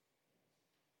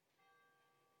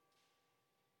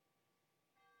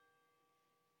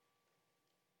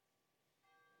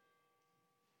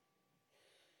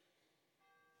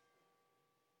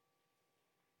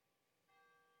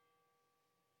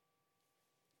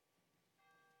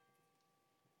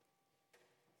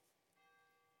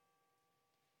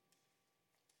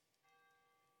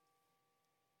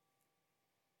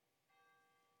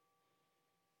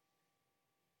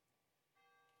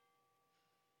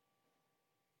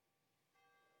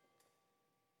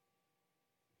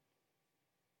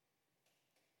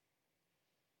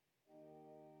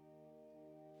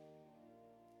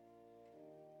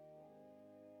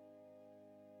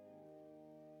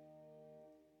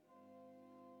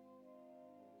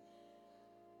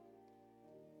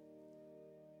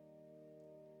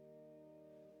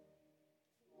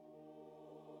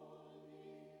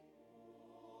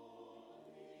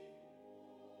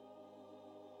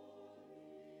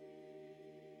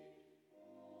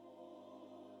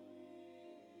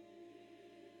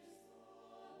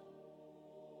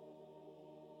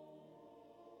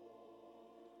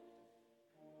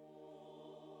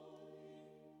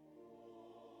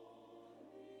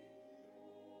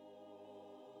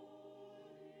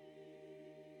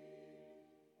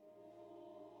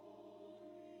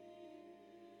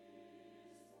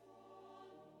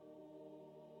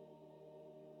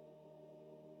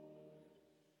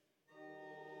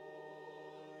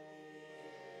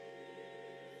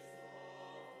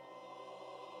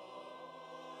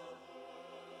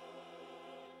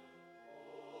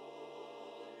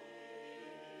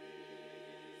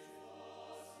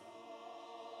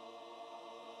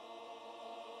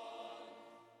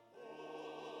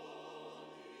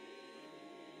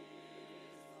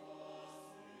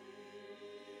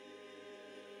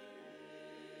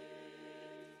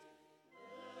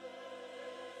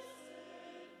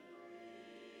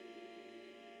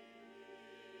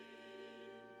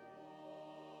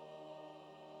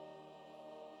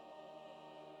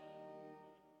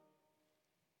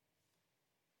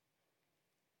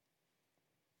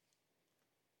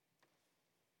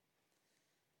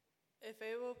If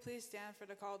able, please stand for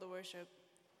the call to worship.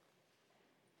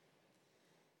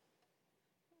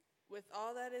 With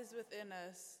all that is within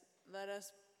us, let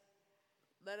us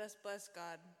bless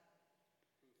God.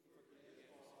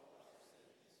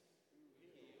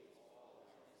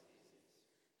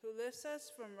 Who lifts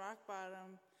us from rock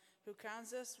bottom, who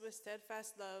crowns us with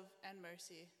steadfast love and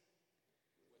mercy.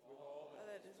 With all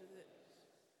that is within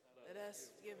us, let us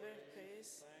give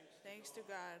praise, thanks to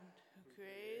God, who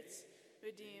creates,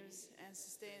 redeems, and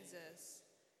sustains us.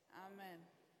 Amen.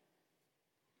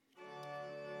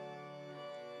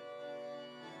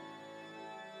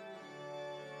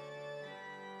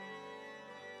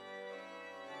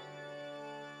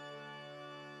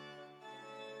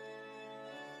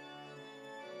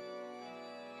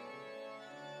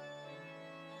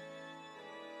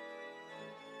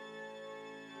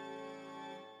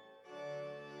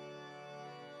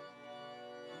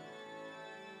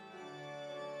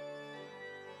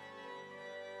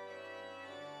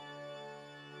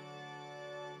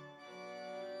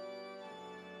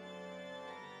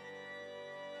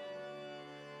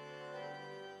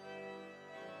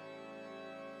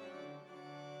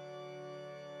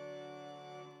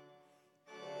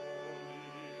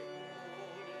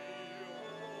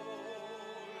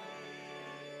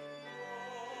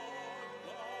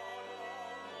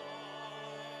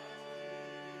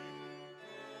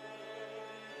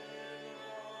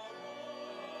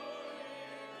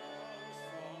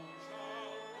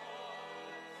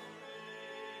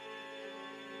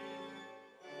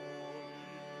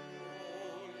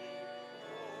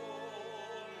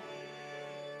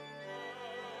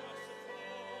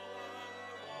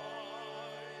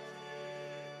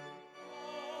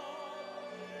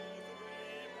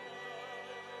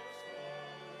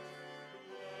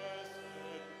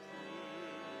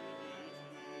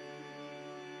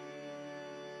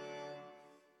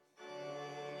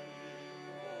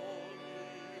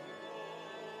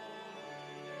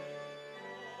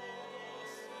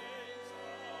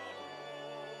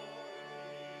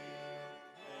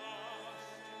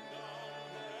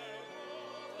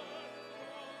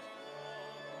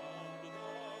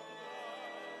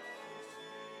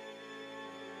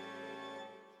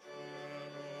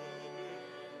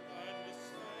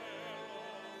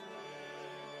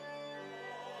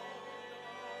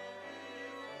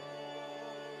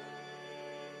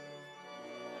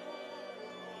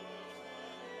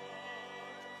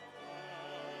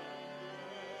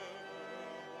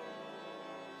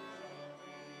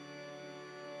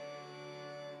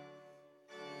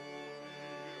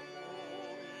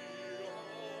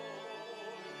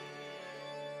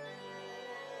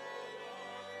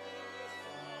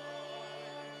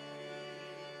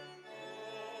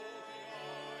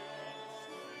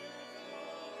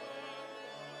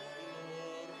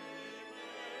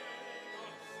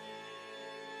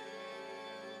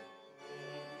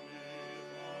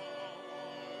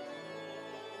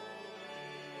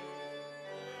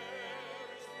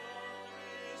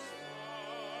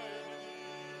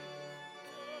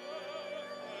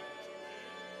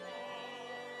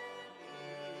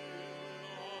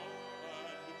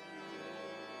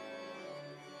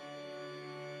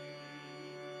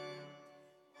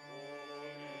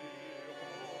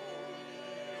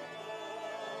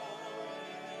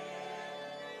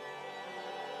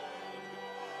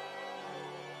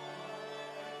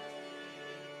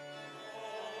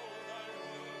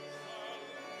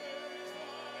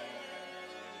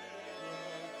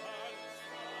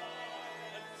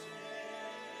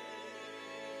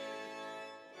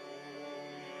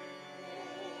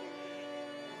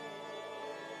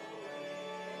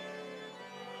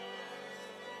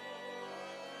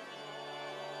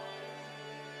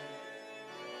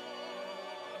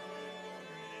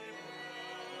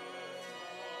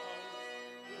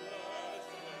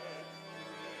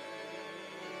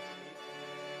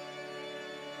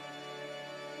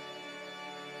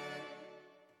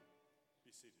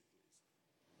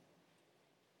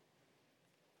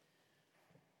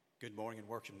 Good morning and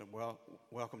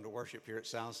welcome to worship here at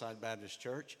Southside Baptist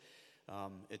Church.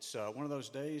 It's one of those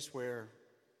days where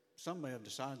some may have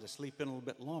decided to sleep in a little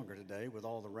bit longer today with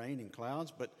all the rain and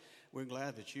clouds, but we're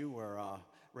glad that you were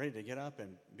ready to get up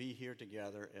and be here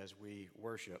together as we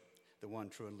worship the one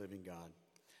true and living God.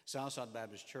 Southside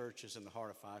Baptist Church is in the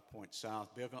heart of 5 Points South,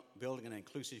 building an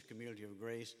inclusive community of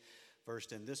grace,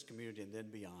 first in this community and then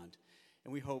beyond.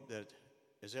 And we hope that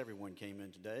as everyone came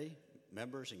in today,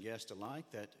 members and guests alike,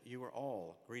 that you are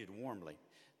all greeted warmly,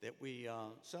 that we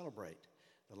celebrate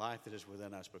the life that is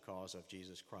within us because of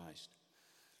Jesus Christ.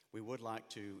 We would like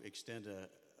to extend a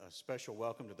special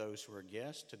welcome to those who are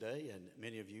guests today, and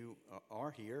many of you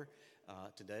are here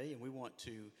today, and we want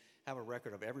to have a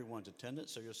record of everyone's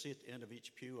attendance. So you'll see at the end of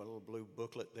each pew a little blue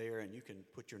booklet there, and you can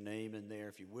put your name in there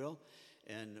if you will.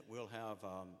 And we'll have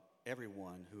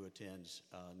everyone who attends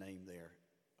named there,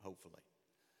 hopefully.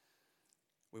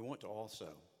 We want to also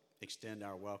extend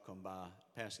our welcome by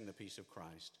passing the peace of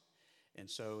Christ. And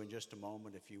so in just a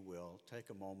moment, if you will, take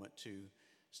a moment to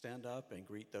stand up and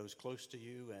greet those close to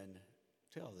you and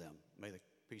tell them, may the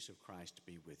peace of Christ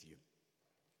be with you.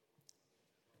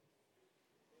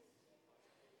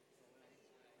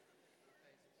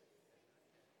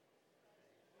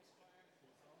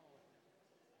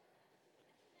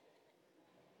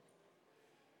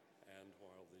 And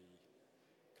while the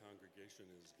congregation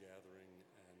is gathering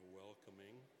and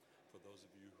welcoming, for those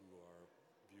of you who are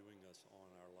viewing us on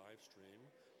our live stream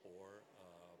or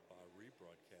by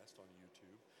rebroadcast on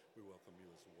YouTube, we welcome you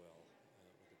as well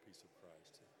with the peace of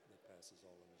Christ that passes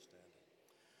all understanding.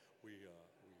 We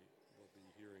will be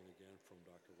hearing again from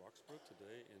Dr. Roxburgh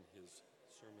today in his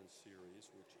sermon series,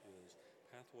 which is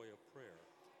Pathway of Prayer.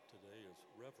 Today is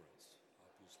Reverence,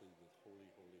 obviously with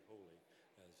Holy, Holy, Holy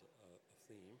as a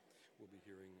theme. We'll be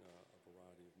hearing a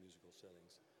variety of musical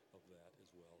settings of that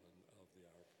as well, and of the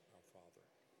Our Father.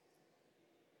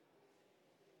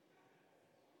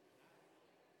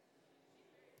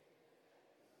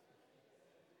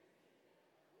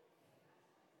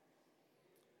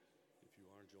 If you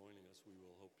are joining us, we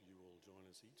will hope you will join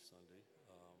us each Sunday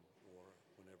or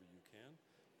whenever you can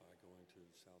by going to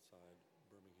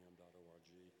southsidebirmingham.org,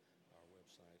 our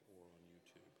website, or on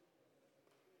YouTube.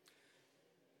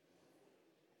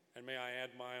 And may I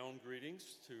add my own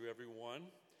greetings to everyone.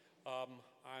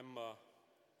 I'm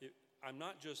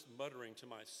not just muttering to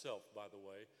myself, by the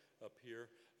way, up here.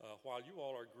 While you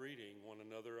all are greeting one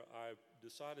another, I've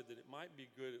decided that it might be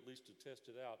good, at least to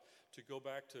test it out, to go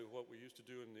back to what we used to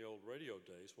do in the old radio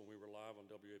days when we were live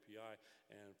on WAPI,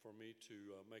 and for me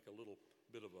to make a little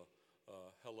bit of a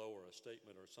hello or a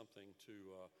statement or something to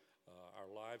our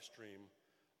live stream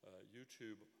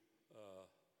YouTube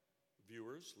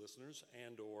viewers, listeners,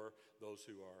 and or those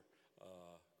who are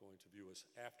going to view us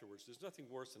afterwards. There's nothing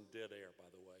worse than dead air, by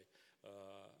the way.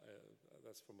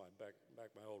 That's from my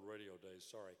old radio days,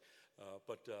 sorry.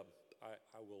 But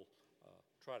I will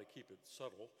try to keep it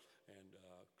subtle, and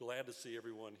glad to see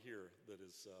everyone here that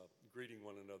is greeting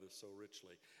one another so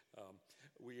richly.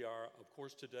 We are, of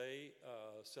course, today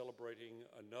celebrating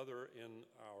another in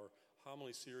our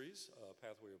homily series,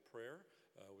 Pathway of Prayer,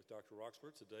 with Dr.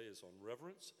 Roxburgh. Today is on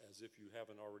reverence. As if you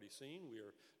haven't already seen, we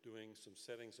are doing some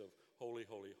settings of Holy,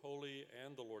 Holy, Holy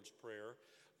and the Lord's Prayer.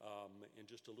 In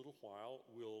just a little while,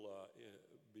 we'll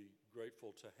be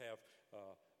grateful to have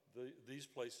these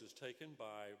places taken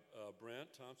by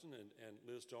Brent Thompson and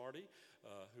Liz Doherty,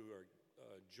 who are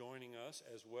joining us,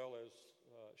 as well as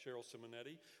Cheryl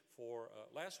Simonetti. For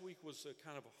last week was a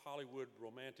kind of a Hollywood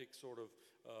romantic sort of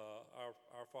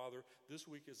Our Father. This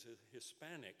week is a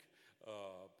Hispanic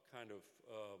kind of,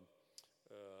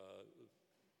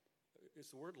 is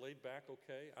the word laid back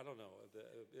okay? I don't know,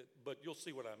 but you'll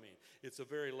see what I mean. It's a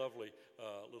very lovely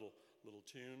little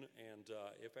tune, and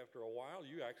if after a while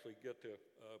you actually get to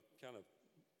kind of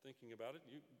thinking about it,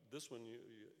 this one you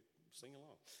sing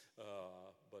along.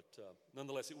 But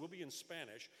nonetheless, it will be in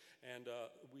Spanish, and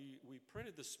we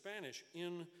printed the Spanish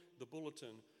in the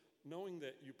bulletin, knowing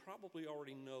that you probably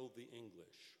already know the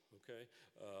English, okay?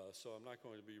 So I'm not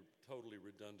going to be totally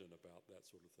redundant about that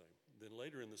sort of thing. Then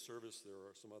later in the service, there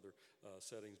are some other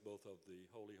settings, both of the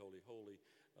Holy, Holy, Holy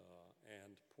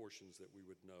and portions that we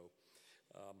would know.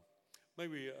 May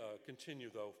we continue,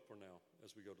 though, for now,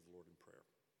 as we go to the Lord in prayer.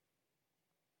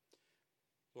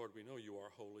 Lord, we know you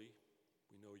are holy.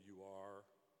 We know you are.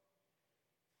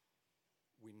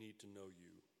 We need to know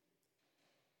you.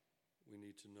 We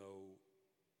need to know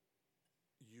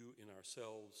you in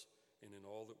ourselves and in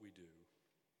all that we do.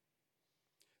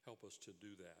 Help us to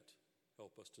do that.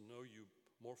 Help us to know you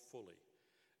more fully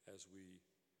as we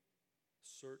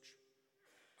search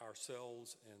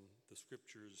ourselves and the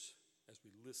scriptures, as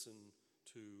we listen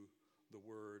to the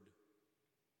word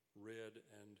read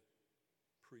and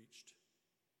preached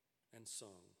and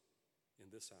sung in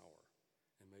this hour.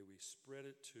 And may we spread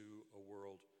it to a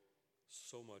world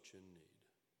so much in need.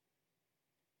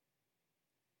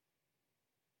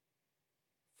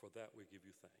 For that we give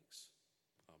you thanks.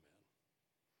 Amen.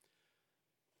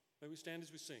 May we stand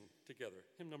as we sing together.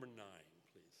 Hymn number 9,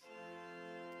 please.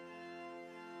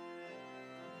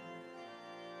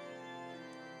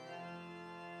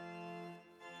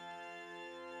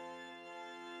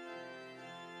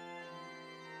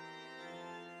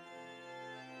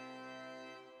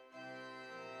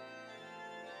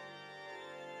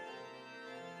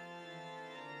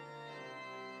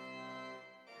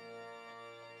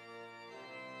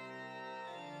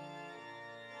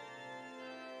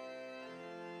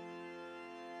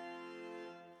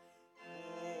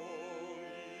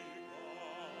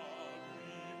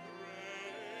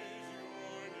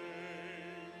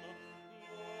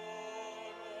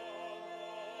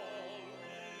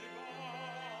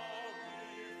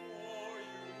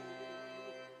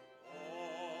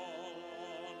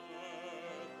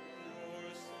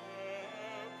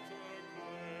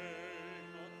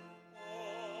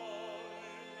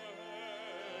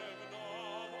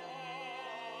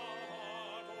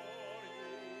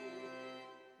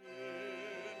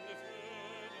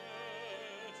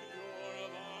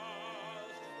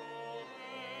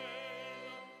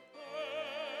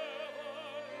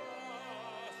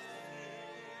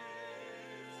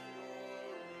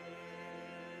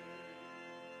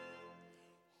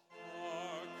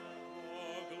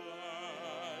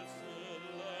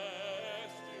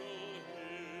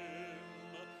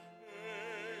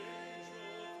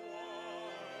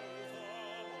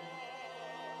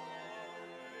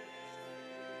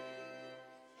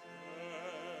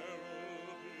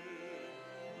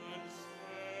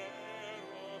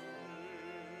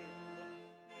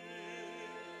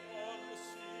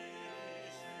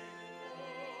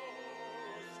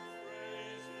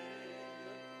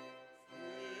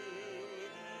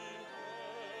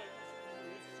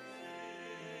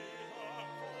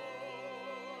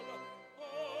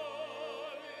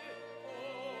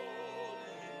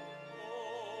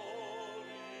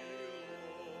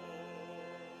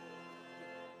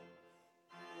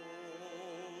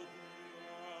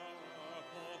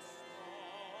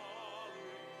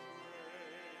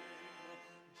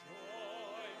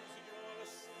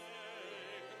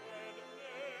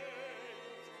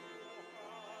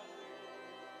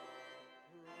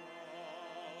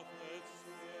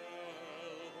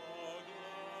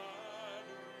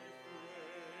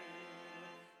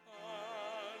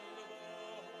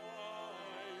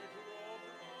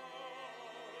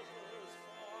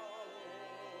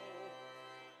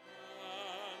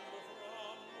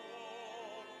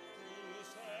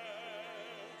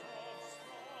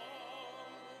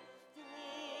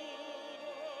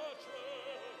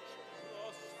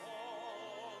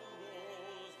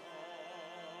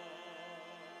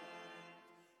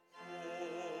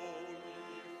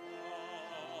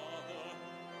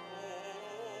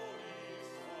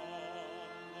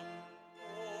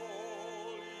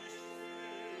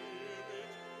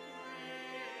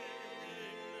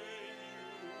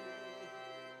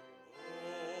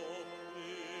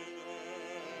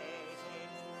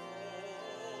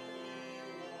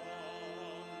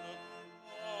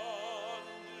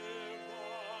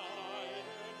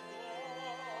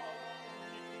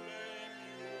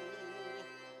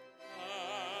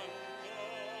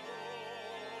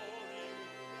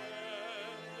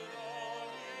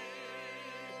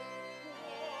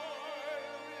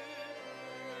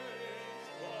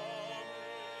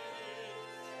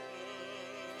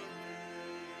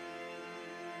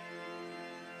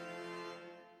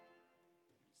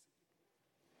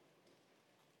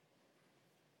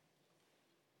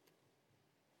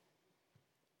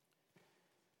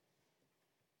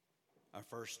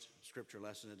 first scripture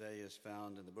lesson today is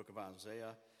found in the book of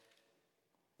Isaiah,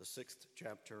 the 6th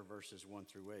chapter, verses 1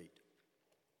 through 8.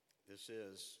 This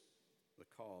is the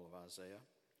call of Isaiah,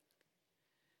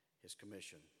 his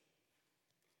commission.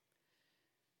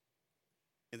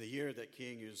 In the year that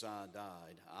King Uzziah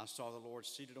died, I saw the Lord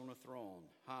seated on a throne,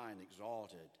 high and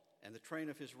exalted, and the train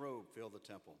of his robe filled the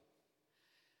temple.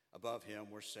 Above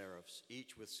him were seraphs,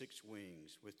 each with 6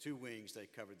 wings. With 2 wings they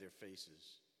covered their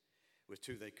faces. With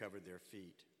 2 they covered their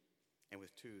feet. And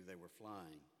with 2 they were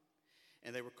flying.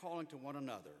 And they were calling to one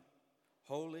another,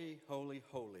 Holy, holy,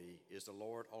 holy is the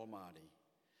Lord Almighty.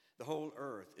 The whole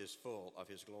earth is full of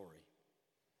his glory.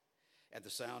 At the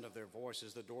sound of their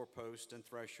voices, the doorpost and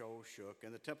threshold shook,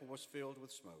 and the temple was filled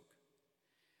with smoke.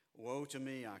 Woe to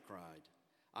me, I cried.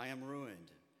 I am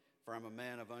ruined, for I am a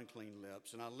man of unclean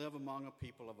lips, and I live among a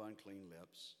people of unclean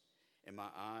lips, and my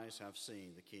eyes have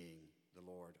seen the King, the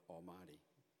Lord Almighty.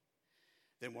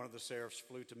 Then one of the seraphs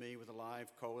flew to me with a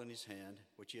live coal in his hand,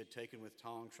 which he had taken with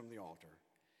tongs from the altar.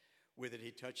 With it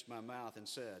he touched my mouth and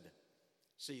said,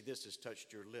 See, this has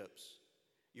touched your lips.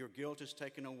 Your guilt is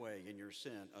taken away and your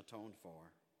sin atoned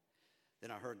for.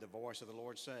 Then I heard the voice of the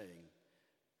Lord saying,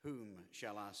 Whom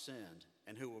shall I send,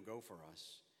 and who will go for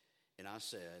us? And I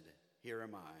said, Here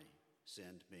am I,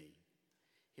 send me.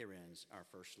 Here ends our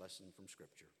first lesson from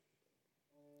Scripture.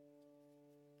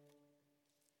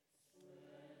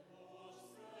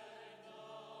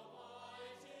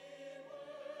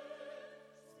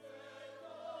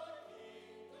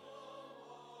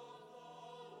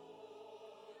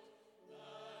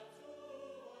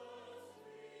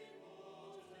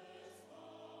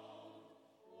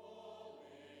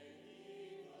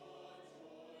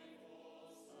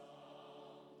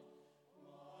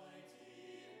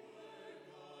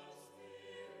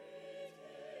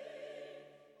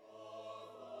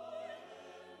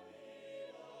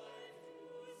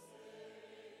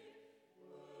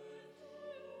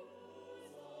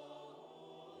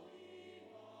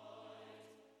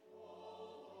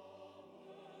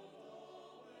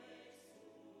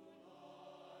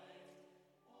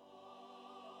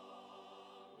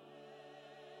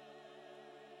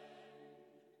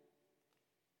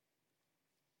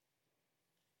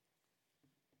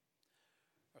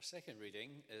 Our second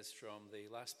reading is from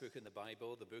the last book in the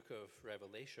Bible, the book of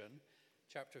Revelation,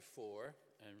 chapter 4,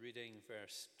 and reading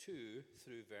verse 2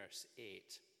 through verse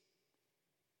 8.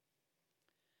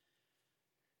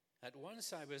 At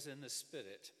once I was in the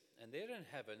Spirit, and there in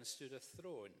heaven stood a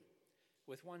throne,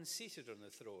 with one seated on the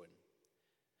throne.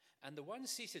 And the one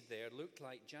seated there looked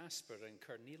like jasper and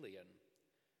carnelian,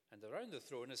 and around the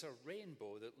throne is a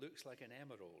rainbow that looks like an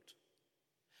emerald.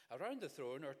 Around the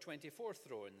throne are 24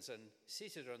 thrones, and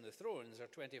seated on the thrones are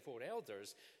 24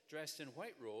 elders, dressed in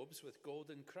white robes with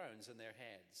golden crowns on their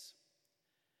heads.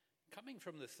 Coming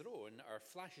from the throne are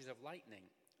flashes of lightning,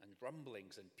 and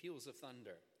rumblings and peals of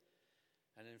thunder.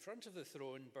 And in front of the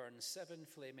throne burn 7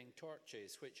 flaming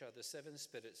torches, which are the 7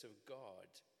 spirits of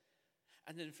God.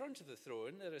 And in front of the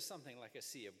throne there is something like a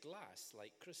sea of glass,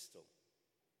 like crystal.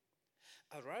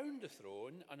 Around the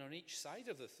throne and on each side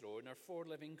of the throne are 4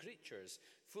 living creatures,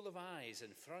 full of eyes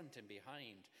in front and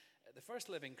behind. The first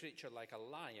living creature like a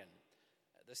lion,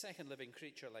 the second living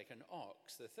creature like an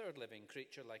ox, the third living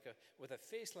creature with a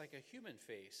face like a human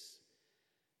face,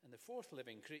 and the fourth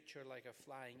living creature like a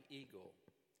flying eagle.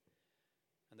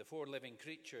 And the 4 living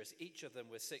creatures, each of them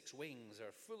with 6 wings,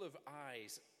 are full of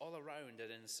eyes all around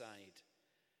and inside.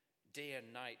 Day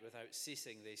and night without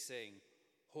ceasing they sing,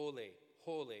 Holy,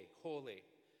 holy, holy,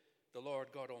 the Lord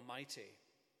God Almighty,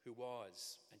 who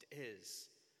was and is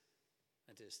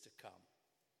to come.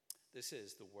 This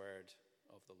is the word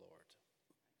of the Lord.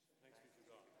 Thanks be to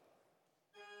God.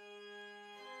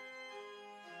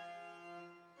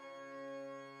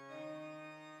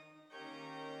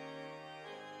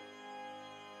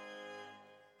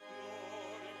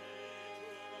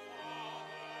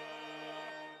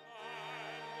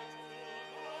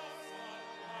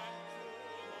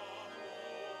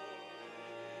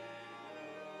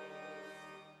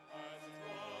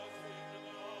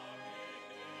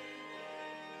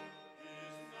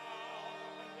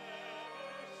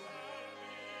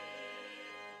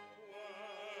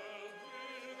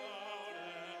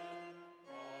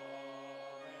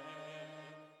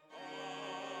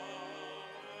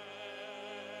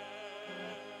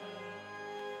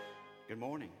 Good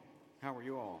morning. How are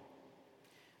you all?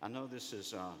 I know this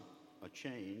is a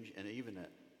change, and even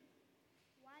at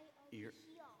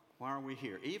why are we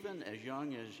here? Even as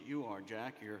young as you are,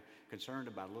 Jack, you're concerned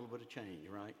about a little bit of change,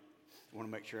 right? You want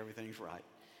to make sure everything's right.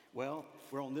 Well,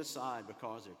 we're on this side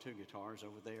because there are 2 guitars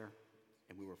over there,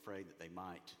 and we were afraid that they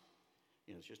might,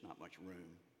 there's just not much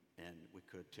room. and we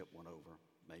could tip one over,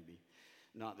 maybe.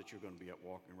 Not that you're going to be up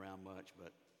walking around much,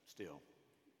 but still,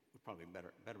 we probably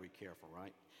better be careful,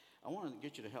 right? I want to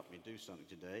get you to help me do something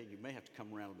today. You may have to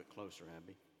come around a bit closer,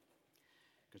 Abby,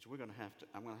 because I'm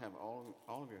going to have all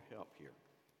of your help here.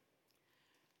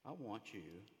 I want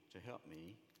you to help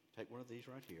me take one of these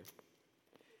right here,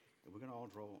 and we're going to all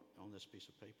draw on this piece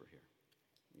of paper here.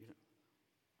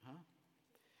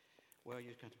 Well, you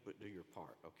just got to do your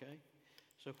part, okay?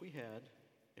 So if we had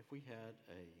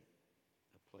a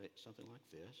plate, something like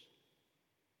this.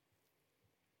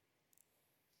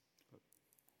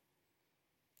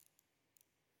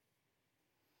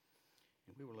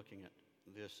 And we were looking at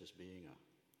this as being a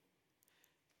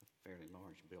fairly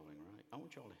large building, right? I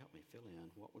want y'all to help me fill in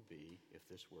what would be if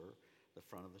this were the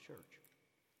front of the church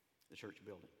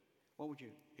building. What would you,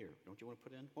 don't you want to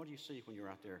put in? What do you see when you're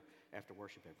out there after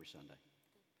worship every Sunday?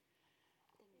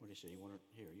 What do you see?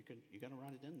 You got to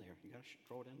write it in there. You got to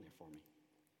throw it in there for me.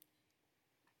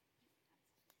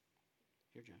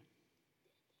 Here,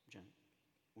 Janet,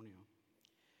 one of y'all.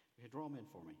 Okay, draw them in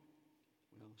for me.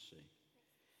 Well, let's see.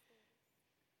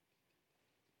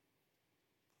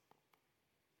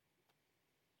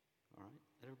 All right,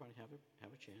 let everybody have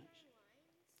a chance.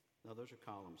 No, those are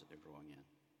columns that they're drawing in.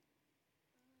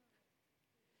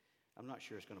 I'm not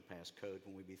sure it's going to pass code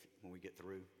when we get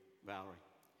through, Valerie,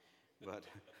 but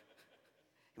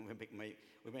we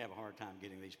may have a hard time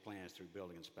getting these plans through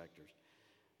building inspectors.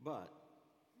 But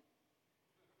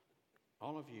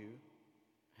all of you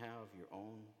have your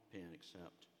own pen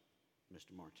except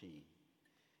Mr. Martine,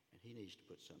 and he needs to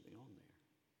put something on there.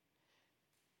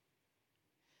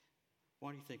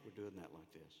 Why do you think we're doing that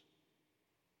like this?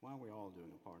 Why are we all doing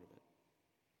a part of it?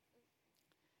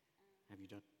 Have you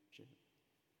done it?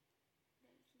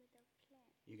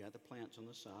 You got the plants on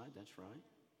the side, that's right.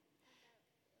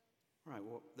 All right,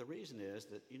 well, the reason is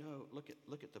that, look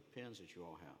at the pens that you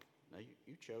all have. Now,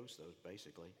 you chose those,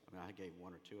 basically. I mean, I gave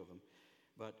one or two of them.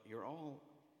 But you're all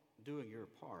doing your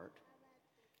part,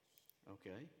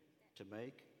 okay, to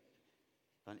make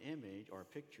an image or a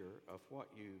picture of what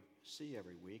you see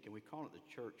every week. And we call it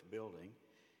the church building.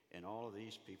 And all of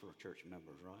these people are church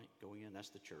members, right? Going in, that's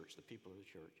the church, the people of the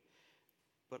church.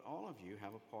 But all of you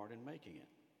have a part in making it.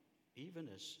 Even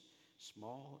as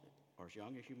small or as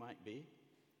young as you might be,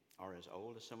 or as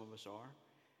old as some of us are,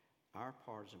 our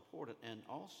part is important. And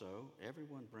also,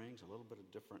 everyone brings a little bit of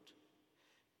different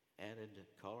added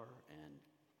color and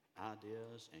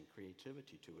ideas and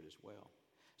creativity to it as well.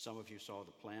 Some of you saw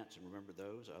the plants and remember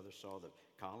those. Others saw the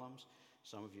columns.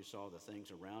 Some of you saw the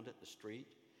things around it, the street.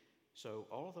 So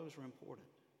all of those are important.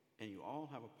 And you all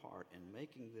have a part in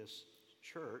making this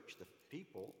church, the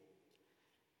people,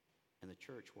 and the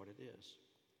church what it is.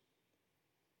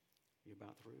 You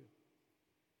about through?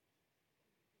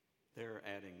 They're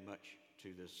adding much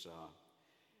to this.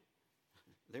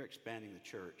 They're expanding the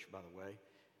church, by the way,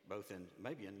 both in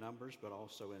maybe in numbers, but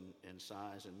also in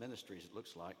size and ministries, it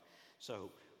looks like.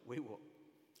 So we will,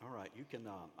 all right, you can,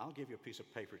 I'll give you a piece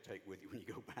of paper to take with you when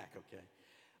you go back, okay?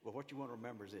 But what you want to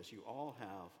remember is this. You all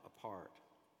have a part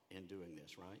in doing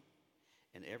this, right?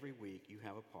 And every week you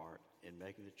have a part in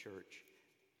making the church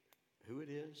who it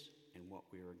is and what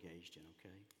we are engaged in,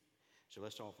 okay? So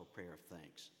let's offer a prayer of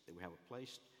thanks that we have a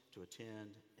place to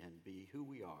attend and be who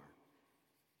we are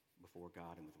before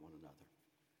God and with one another.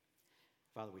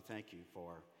 Father, we thank you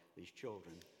for these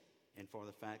children and for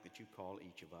the fact that you call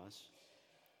each of us,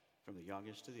 from the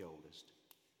youngest to the oldest,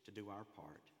 to do our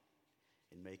part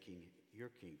in making your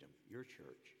kingdom, your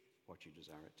church, what you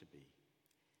desire it to be.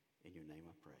 In your name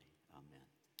I pray. Amen.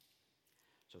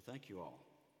 So thank you all.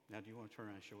 Now, do you want to turn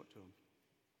around and show it to them?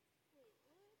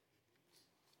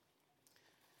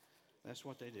 That's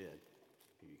what they did.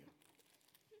 Here you go.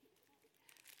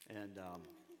 And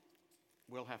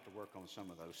we'll have to work on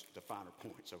some of those, the finer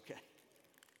points, okay?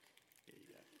 Here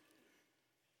you go.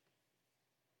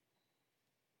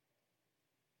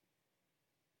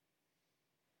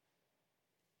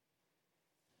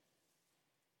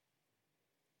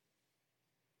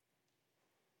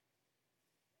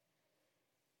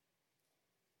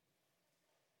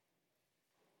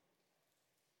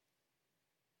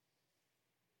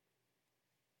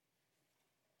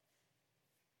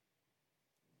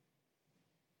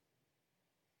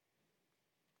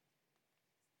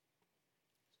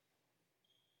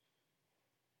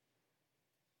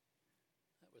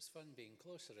 It was fun being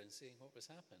closer and seeing what was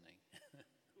happening.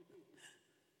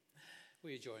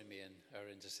 Will you join me in our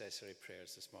intercessory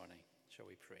prayers this morning? Shall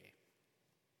we pray?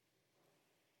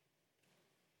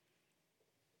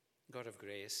 God of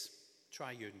grace,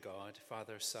 triune God,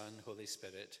 Father, Son, Holy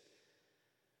Spirit,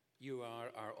 you are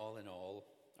our all in all,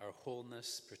 our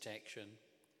wholeness, protection,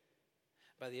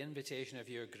 by the invitation of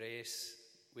your grace,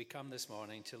 we come this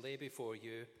morning to lay before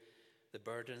you the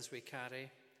burdens we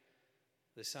carry,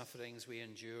 the sufferings we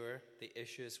endure, the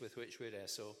issues with which we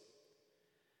wrestle,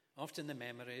 often the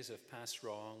memories of past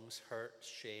wrongs, hurt,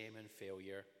 shame, and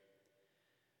failure.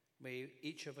 May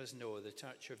each of us know the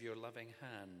touch of your loving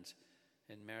hand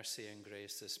in mercy and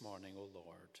grace this morning, O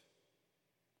Lord.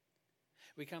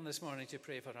 We come this morning to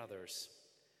pray for others.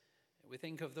 We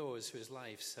think of those whose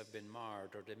lives have been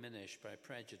marred or diminished by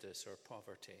prejudice or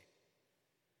poverty.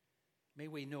 May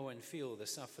we know and feel the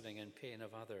suffering and pain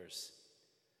of others.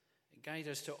 Guide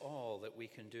us to all that we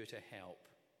can do to help.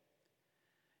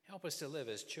 Help us to live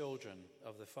as children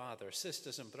of the Father,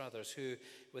 sisters and brothers who,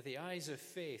 with the eyes of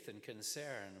faith and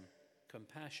concern,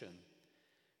 compassion,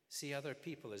 see other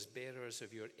people as bearers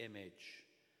of your image,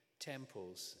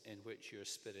 temples in which your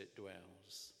Spirit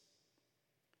dwells.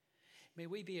 May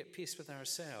we be at peace with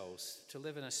ourselves, to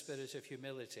live in a spirit of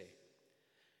humility,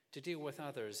 to deal with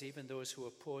others, even those who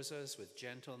oppose us, with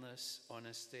gentleness,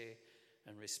 honesty,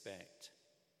 and respect.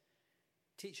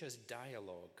 Teach us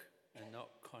dialogue and not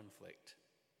conflict.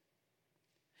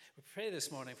 We pray this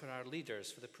morning for our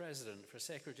leaders, for the President, for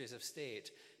Secretaries of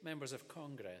State, members of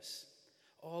Congress,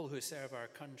 all who serve our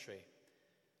country,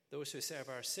 those who serve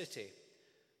our city,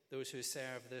 those who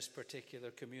serve this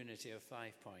particular community of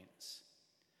 5 Points.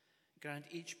 Grant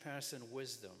each person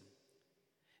wisdom.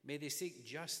 May they seek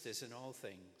justice in all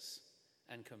things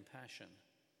and compassion.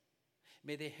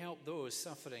 May they help those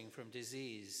suffering from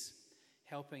disease,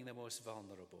 helping the most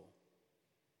vulnerable.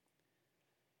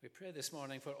 We pray this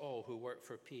morning for all who work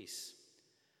for peace,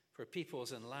 for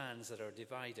peoples and lands that are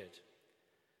divided,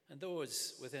 and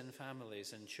those within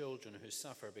families and children who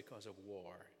suffer because of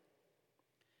war.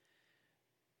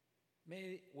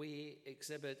 May we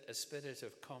exhibit a spirit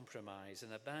of compromise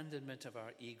and abandonment of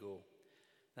our ego,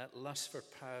 that lust for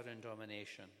power and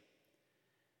domination.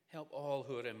 Help all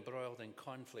who are embroiled in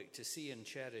conflict to see and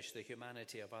cherish the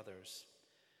humanity of others,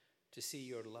 to see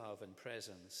your love and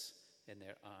presence in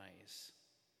their eyes.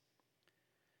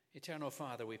 Eternal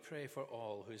Father, we pray for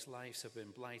all whose lives have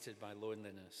been blighted by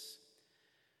loneliness,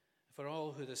 for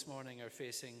all who this morning are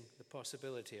facing the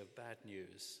possibility of bad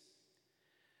news,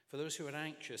 for those who are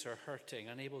anxious or hurting,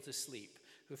 unable to sleep,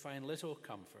 who find little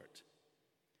comfort.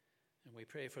 And we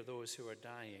pray for those who are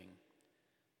dying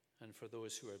and for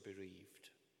those who are bereaved.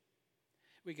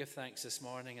 We give thanks this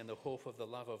morning in the hope of the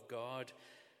love of God,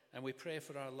 and we pray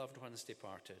for our loved ones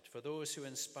departed, for those who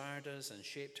inspired us and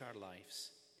shaped our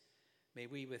lives. May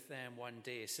we with them one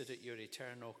day sit at your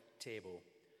eternal table,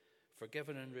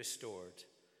 forgiven and restored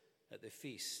at the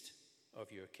feast of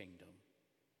your kingdom.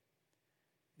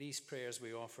 These prayers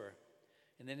we offer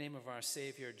in the name of our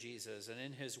Savior Jesus, and in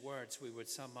his words we would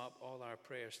sum up all our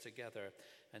prayers together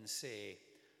and say,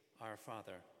 Our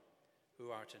Father, who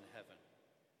art in heaven,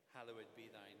 hallowed be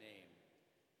thy name.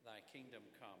 Thy kingdom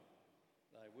come,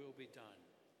 thy will be done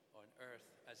on earth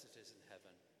as it is in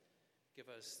heaven.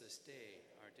 Give us this day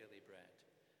our daily bread,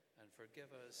 and forgive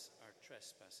us our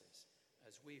trespasses,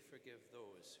 as we forgive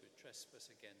those who trespass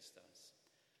against us.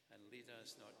 And lead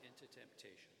us not into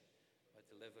temptation, but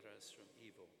deliver us from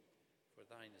evil. For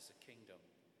thine is the kingdom,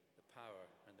 the power,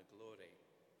 and the glory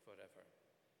forever.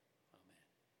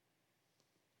 Amen.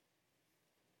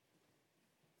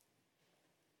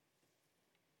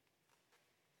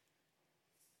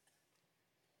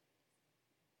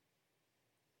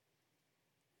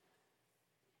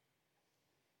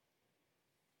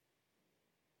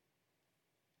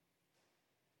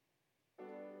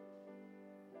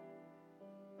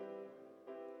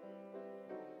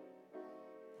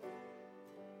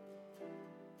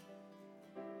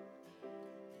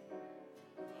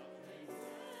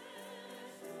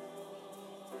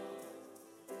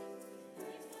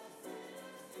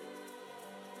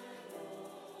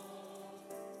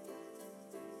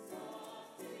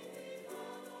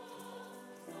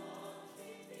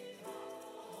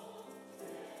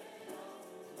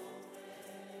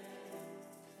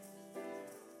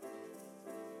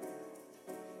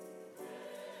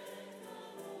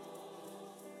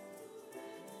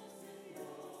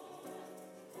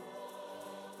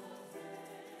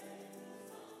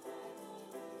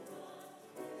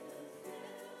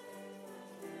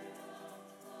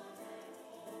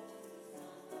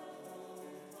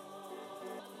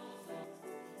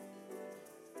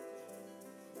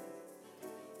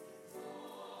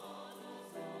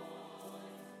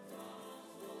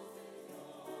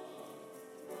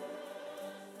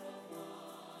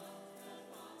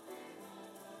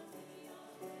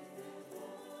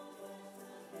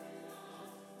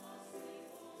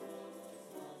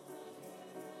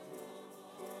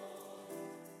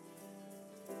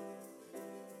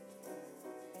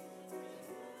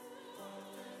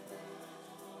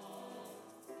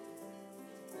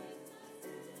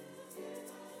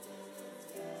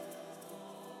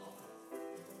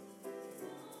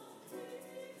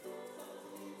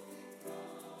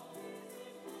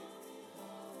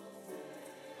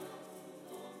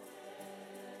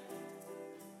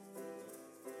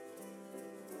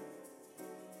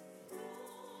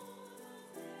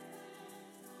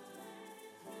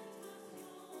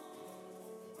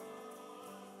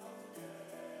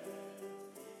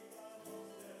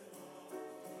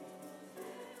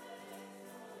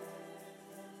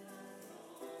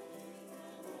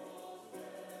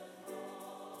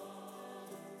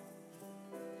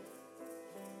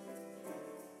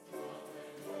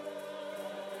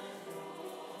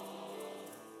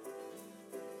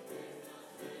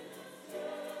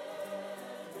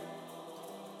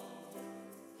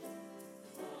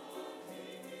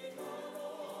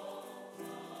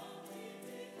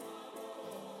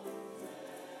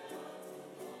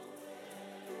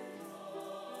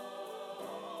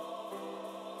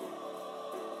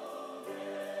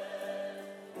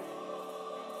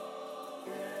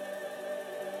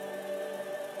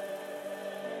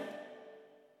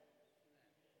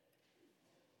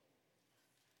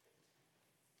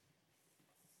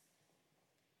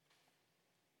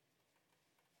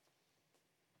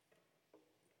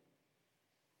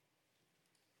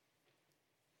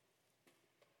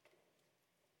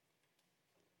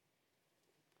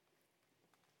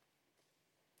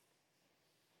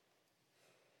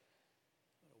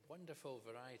 wonderful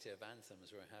variety of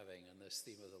anthems we're having on this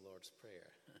theme of the Lord's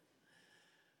Prayer.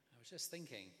 I was just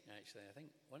thinking, actually, I think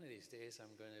one of these days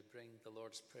I'm going to bring the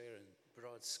Lord's Prayer in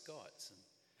broad Scots and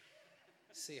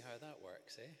see how that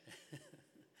works, eh?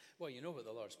 Well, you know what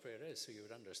the Lord's Prayer is, so you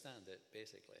would understand it,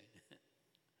 basically.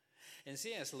 In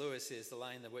C.S. Lewis's The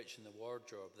Lion, the Witch, and the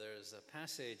Wardrobe, there's a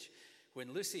passage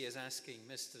when Lucy is asking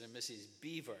Mr. and Mrs.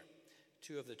 Beaver,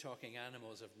 two of the talking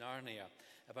animals of Narnia,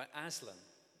 about Aslan,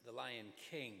 the Lion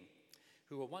King,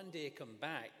 who will one day come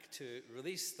back to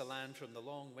release the land from the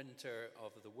long winter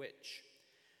of the witch.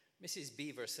 Mrs.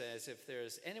 Beaver says, if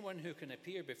there's anyone who can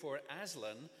appear before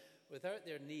Aslan without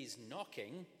their knees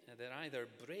knocking, they're either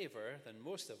braver than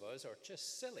most of us or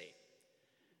just silly.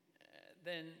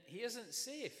 Then he isn't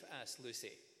safe, asks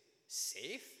Lucy.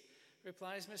 Safe?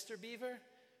 Replies Mr. Beaver.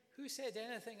 Who said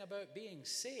anything about being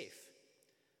safe?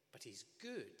 But he's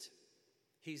good.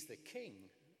 He's the king,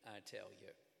 I tell you.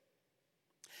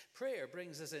 Prayer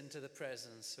brings us into the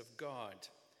presence of God.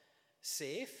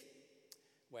 Safe?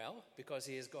 Well, because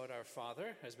he is God our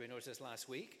Father, as we noticed last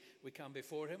week, we come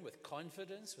before him with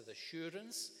confidence, with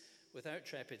assurance, without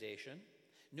trepidation,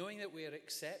 knowing that we are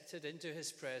accepted into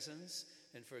his presence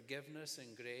in forgiveness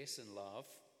and grace and love.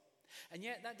 And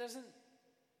yet that doesn't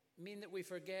mean that we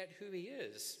forget who he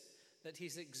is, that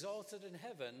he's exalted in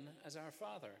heaven as our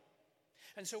Father.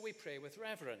 And so we pray with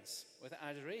reverence, with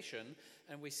adoration,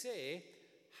 and we say,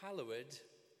 hallowed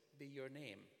be your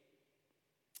name.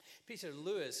 Peter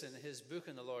Lewis, in his book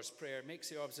on the Lord's Prayer, makes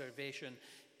the observation,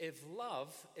 if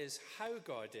love is how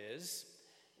God is,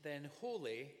 then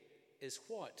holy is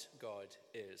what God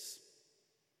is.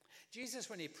 Jesus,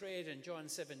 when he prayed in John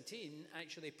 17,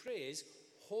 actually prays,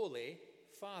 Holy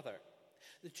Father.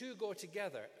 The two go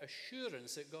together,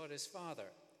 assurance that God is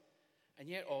Father, and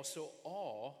yet also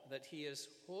awe that he is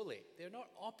holy. They're not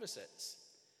opposites.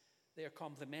 They are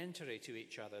complementary to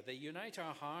each other. They unite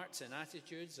our hearts in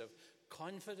attitudes of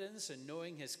confidence in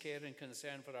knowing his care and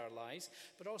concern for our lives,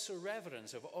 but also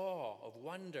reverence, of awe, of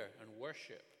wonder and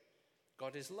worship.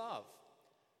 God is love.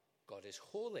 God is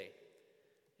holy.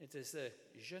 It is the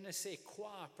je ne sais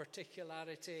quoi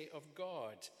particularity of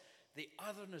God, the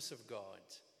otherness of God.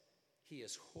 He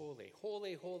is holy.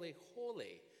 Holy, holy,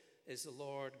 holy is the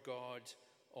Lord God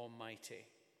Almighty.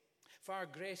 Far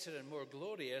greater and more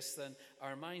glorious than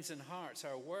our minds and hearts,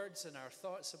 our words and our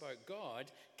thoughts about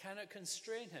God cannot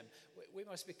constrain him. We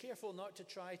must be careful not to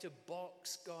try to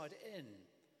box God in,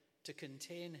 to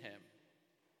contain him.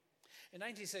 In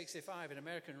 1965, an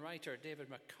American writer, David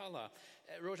McCullough,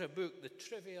 wrote a book, The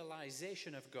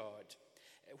Trivialization of God,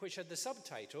 which had the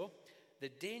subtitle, The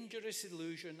Dangerous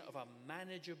Illusion of a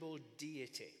Manageable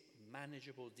Deity.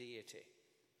 Manageable Deity.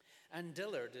 Anne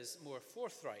Dillard is more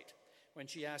forthright when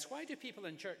she asks, why do people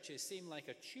in churches seem like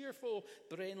a cheerful,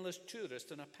 brainless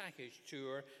tourist on a package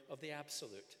tour of the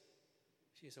absolute?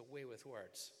 She's away with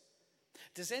words.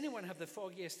 Does anyone have the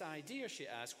foggiest idea, she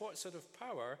asks, what sort of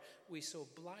power we so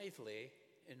blithely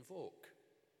invoke?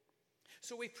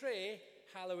 So we pray,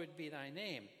 hallowed be thy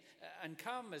name, and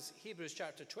come, as Hebrews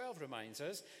chapter 12 reminds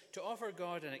us, to offer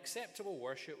God an acceptable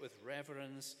worship with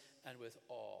reverence and with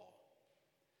awe.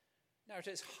 Now, at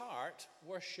its heart,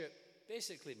 worship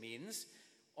basically means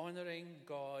honouring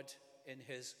God in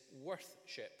his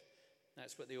worthship.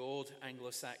 That's what the old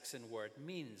Anglo-Saxon word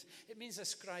means. It means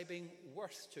ascribing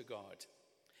worth to God.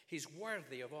 He's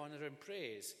worthy of honour and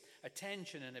praise,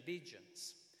 attention and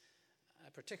obedience. I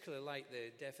particularly like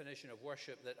the definition of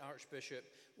worship that Archbishop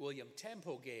William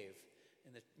Temple gave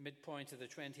in the midpoint of the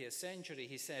 20th century.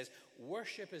 He says,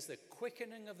 worship is the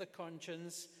quickening of the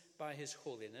conscience by his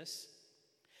holiness,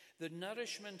 the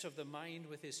nourishment of the mind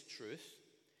with his truth,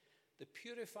 the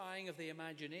purifying of the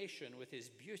imagination with his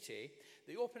beauty,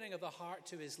 the opening of the heart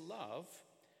to his love,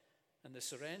 and the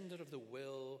surrender of the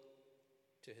will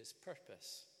to his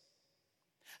purpose.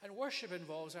 And worship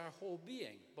involves our whole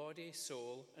being, body,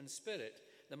 soul, and spirit,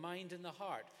 the mind and the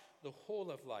heart, the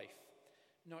whole of life,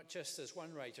 not just, as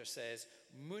one writer says,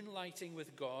 moonlighting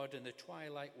with God in the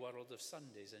twilight world of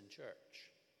Sundays in church.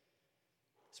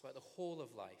 It's about the whole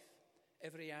of life,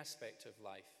 every aspect of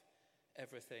life,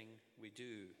 everything we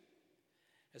do.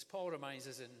 As Paul reminds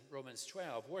us in Romans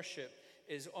 12, worship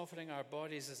is offering our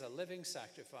bodies as a living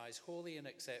sacrifice, holy and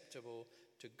acceptable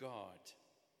to God.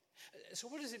 So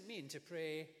what does it mean to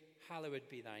pray, hallowed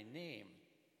be thy name?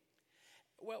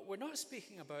 Well, we're not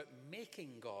speaking about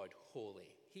making God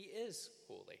holy. He is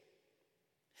holy.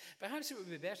 Perhaps it would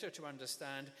be better to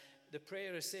understand the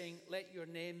prayer as saying, let your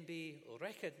name be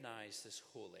recognized as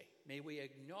holy. May we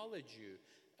acknowledge you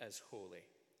as holy.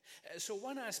 So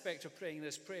one aspect of praying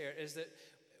this prayer is that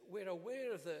we're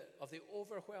aware of the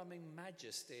overwhelming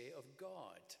majesty of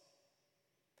God.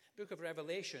 book of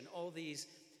Revelation, all these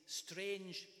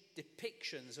strange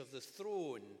depictions of the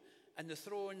throne and the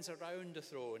thrones around the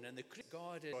throne and the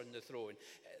God is on the throne.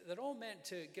 They're all meant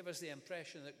to give us the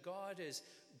impression that God is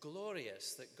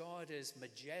glorious, that God is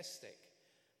majestic.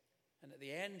 And at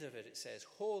the end of it, it says,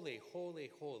 "Holy,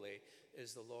 holy, holy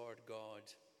is the Lord God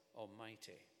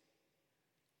Almighty."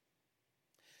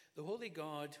 The holy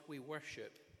God we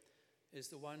worship is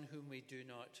the one whom we do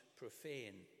not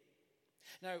profane.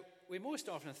 Now, we most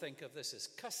often think of this as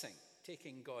cussing,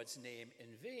 taking God's name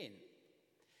in vain.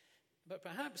 But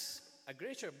perhaps a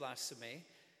greater blasphemy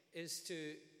is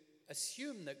to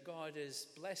assume that God is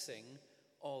blessing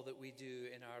all that we do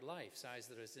in our lives,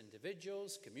 either as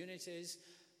individuals, communities,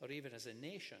 or even as a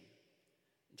nation.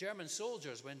 German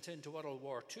soldiers went into World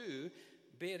War II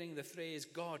bearing the phrase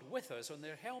 "God with us" on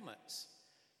their helmets.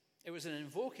 It was an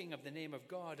invoking of the name of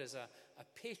God as a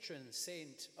patron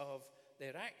saint of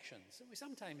their actions. And we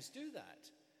sometimes do that.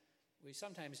 We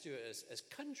sometimes do it as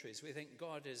countries. We think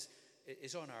God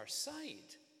is on our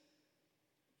side.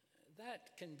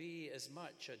 That can be as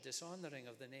much a dishonoring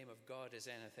of the name of God as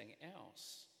anything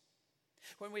else.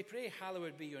 When we pray,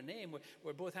 "Hallowed be your name,"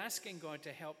 we're both asking God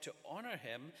to help to honor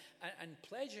him and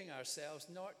pledging ourselves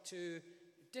not to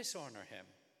dishonor him.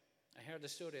 I heard the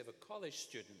story of a college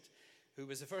student who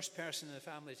was the first person in the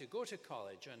family to go to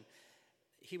college, and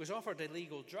he was offered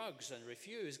illegal drugs and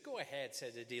refused. "Go ahead,"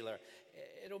 said the dealer.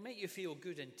 "It'll make you feel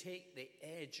good and take the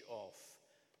edge off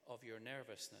of your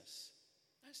nervousness."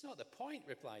 "That's not the point,"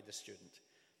 replied the student.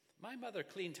 "My mother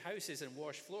cleaned houses and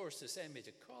washed floors to send me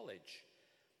to college.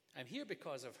 I'm here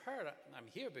because of her. I'm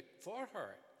here for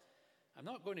her. I'm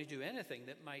not going to do anything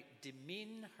that might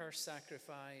demean her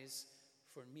sacrifice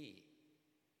for me."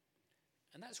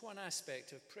 And that's one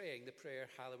aspect of praying the prayer,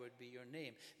 "Hallowed be your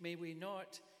name." May we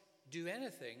not do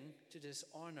anything to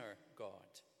dishonor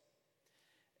God.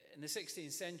 In the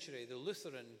 16th century, the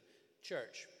Lutheran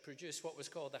Church produced what was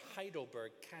called the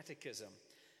Heidelberg Catechism.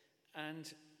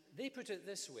 And they put it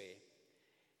this way: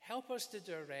 "Help us to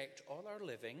direct all our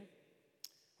living,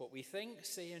 what we think,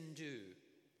 say, and do,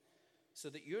 so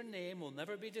that your name will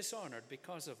never be dishonored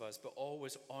because of us, but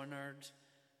always honored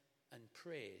and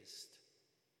praised."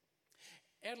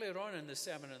 Earlier on in the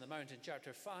Sermon on the Mount, in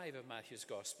chapter 5 of Matthew's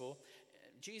Gospel,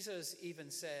 Jesus even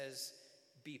says,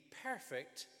 "Be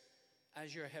perfect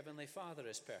as your heavenly Father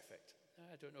is perfect."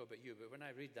 I don't know about you, but when I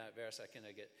read that verse, I kind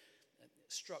of get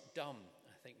struck dumb.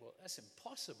 I think, well, that's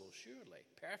impossible, surely.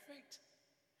 Perfect?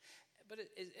 But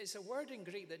it's a word in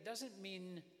Greek that doesn't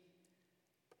mean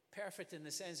perfect in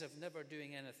the sense of never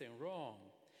doing anything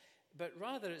wrong, but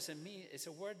rather it's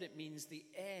a word that means the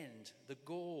end, the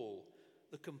goal,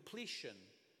 the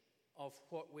completion of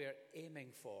what we're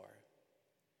aiming for.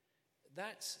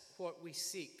 That's what we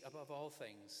seek above all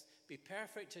things. Be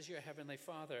perfect as your heavenly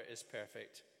Father is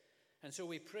perfect. And so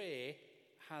we pray,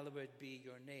 "Hallowed be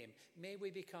your name." May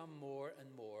we become more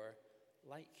and more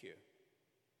like you.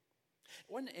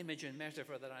 One image and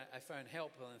metaphor that I found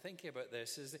helpful in thinking about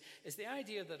this is the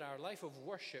idea that our life of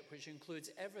worship, which includes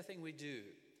everything we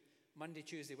do, Monday,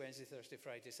 Tuesday, Wednesday, Thursday,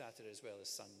 Friday, Saturday, as well as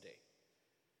Sunday,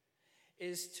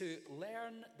 is to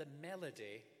learn the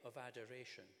melody of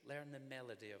adoration. Learn the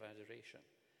melody of adoration.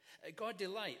 God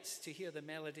delights to hear the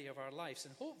melody of our lives,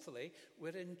 and hopefully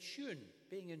we're in tune.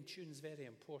 Being in tune is very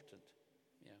important.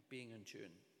 Being in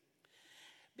tune.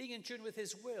 Being in tune with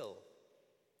his will.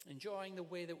 Enjoying the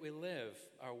way that we live.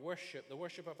 Our worship, the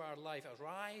worship of our life,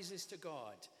 arises to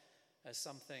God as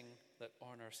something that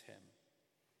honors him.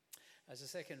 As the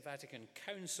Second Vatican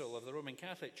Council of the Roman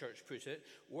Catholic Church put it,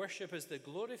 worship is the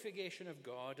glorification of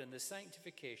God and the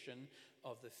sanctification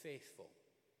of the faithful.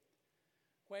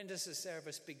 "When does the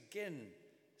service begin?"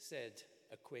 said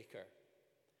a Quaker.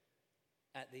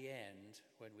 "At the end,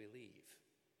 when we leave."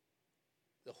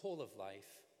 The whole of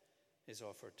life is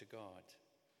offered to God.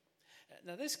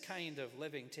 Now, this kind of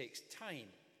living takes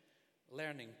time.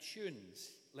 Learning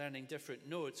tunes, learning different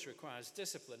notes requires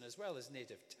discipline as well as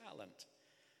native talent.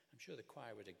 I'm sure the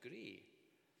choir would agree.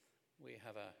 We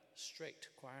have a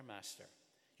strict choir master.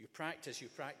 You practice, you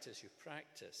practice, you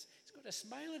practice. He's got a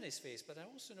smile on his face, but I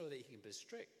also know that he can be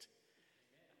strict.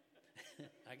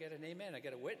 I get an amen. I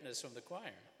get a witness from the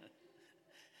choir.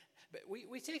 But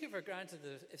we take it for granted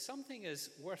that if something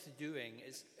is worth doing,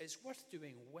 it's worth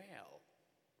doing well.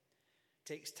 It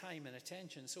takes time and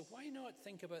attention. So why not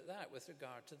think about that with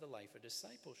regard to the life of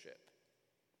discipleship?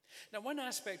 Now, one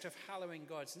aspect of hallowing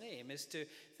God's name is to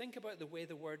think about the way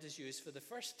the word is used for the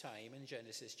first time in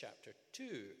Genesis chapter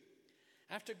 2.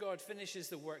 After God finishes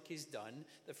the work he's done,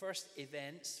 the first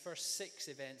 6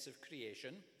 events of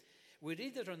creation, We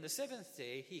read that on the seventh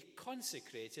day he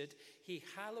consecrated, he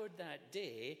hallowed that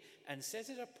day and set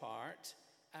it apart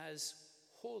as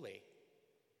holy.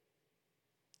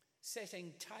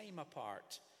 Setting time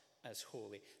apart as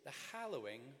holy, the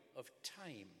hallowing of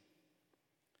time.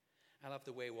 I love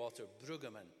the way Walter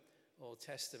Brueggemann, Old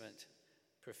Testament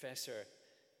professor,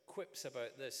 quips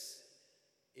about this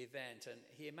event. And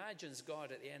he imagines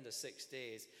God at the end of 6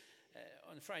 days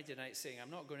on Friday night saying, I'm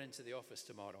not going into the office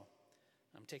tomorrow.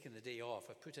 I'm taking the day off.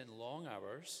 I've put in long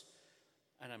hours,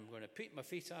 and I'm going to put my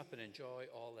feet up and enjoy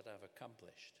all that I've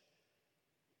accomplished.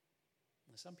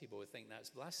 And some people would think that's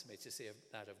blasphemy to say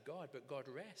that of God, but God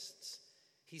rests.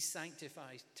 He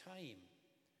sanctifies time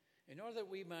in order that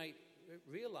we might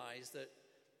realize that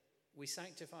we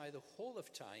sanctify the whole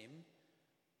of time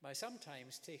by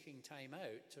sometimes taking time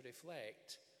out to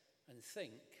reflect and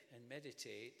think and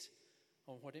meditate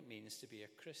on what it means to be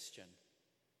a Christian.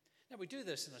 Now, we do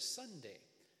this on a Sunday,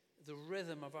 the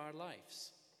rhythm of our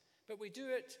lives, but we do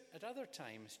it at other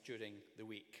times during the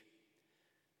week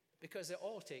because it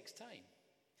all takes time.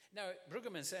 Now,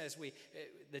 Brueggemann says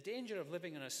the danger of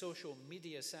living in a social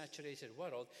media-saturated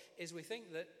world is we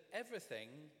think that everything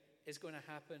is going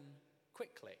to happen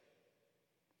quickly.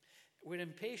 We're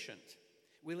impatient.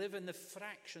 We live in the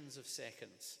fractions of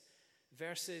seconds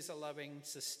versus allowing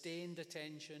sustained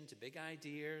attention to big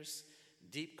ideas,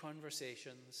 deep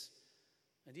conversations,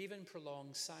 and even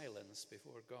prolonged silence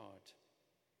before God.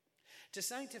 To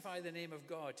sanctify the name of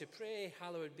God, to pray,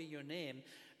 hallowed be your name,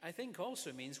 I think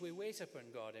also means we wait upon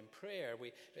God in prayer.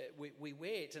 We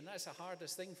wait, and that's the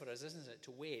hardest thing for us, isn't it,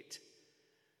 to wait.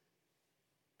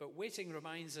 But waiting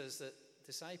reminds us that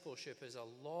discipleship is a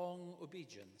long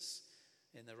obedience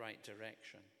in the right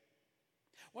direction.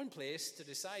 One place to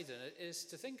decide on it is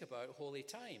to think about holy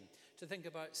time, to think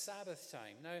about Sabbath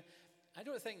time. Now, I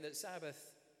don't think that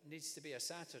Sabbath needs to be a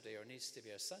Saturday or needs to be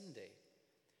a Sunday.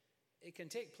 It can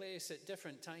take place at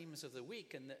different times of the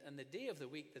week, and the day of the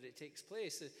week that it takes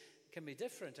place can be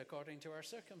different according to our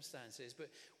circumstances. But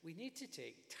we need to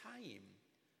take time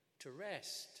to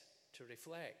rest, to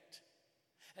reflect.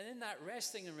 And in that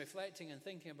resting and reflecting and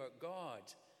thinking about God,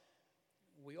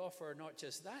 we offer not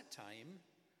just that time,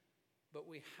 but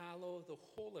we hallow the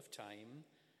whole of time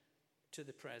to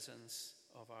the presence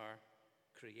of our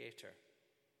Creator.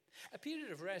 A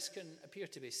period of rest can appear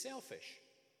to be selfish.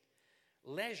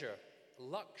 Leisure,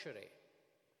 luxury.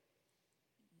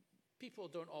 People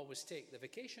don't always take the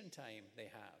vacation time they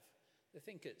have. They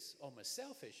think it's almost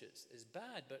selfish, it's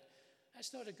bad, but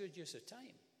that's not a good use of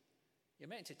time. You're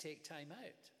meant to take time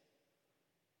out.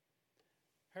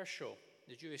 Herschel,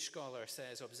 the Jewish scholar,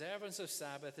 says, observance of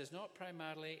Sabbath is not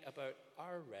primarily about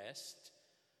our rest,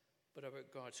 but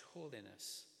about God's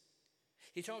holiness.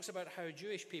 He talks about how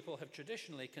Jewish people have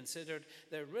traditionally considered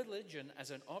their religion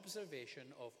as an observation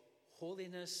of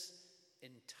holiness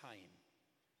in time.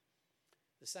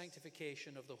 The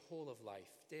sanctification of the whole of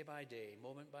life, day by day,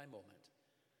 moment by moment.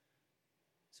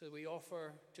 So we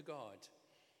offer to God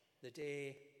the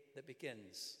day that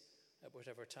begins at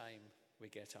whatever time we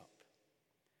get up.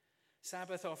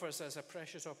 Sabbath offers us a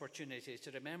precious opportunity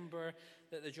to remember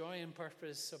that the joy and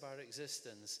purpose of our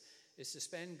existence is to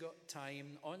spend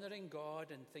time honoring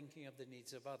God and thinking of the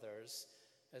needs of others,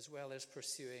 as well as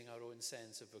pursuing our own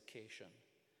sense of vocation.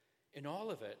 In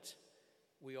all of it,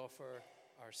 we offer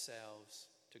ourselves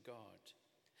to God.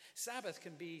 Sabbath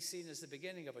can be seen as the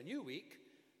beginning of a new week,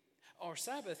 or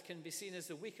Sabbath can be seen as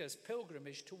the week as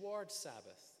pilgrimage towards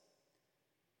Sabbath.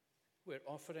 We're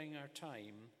offering our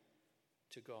time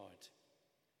to God.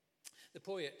 The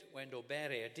poet Wendell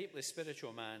Berry, a deeply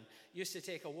spiritual man, used to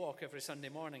take a walk every Sunday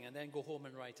morning and then go home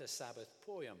and write a Sabbath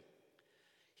poem.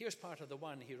 Here's part of the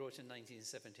one he wrote in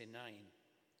 1979.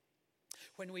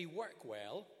 When we work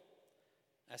well,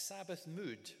 a Sabbath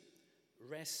mood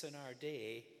rests in our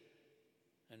day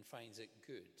and finds it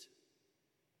good.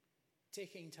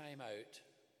 Taking time out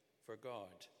for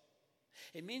God.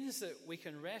 It means that we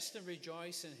can rest and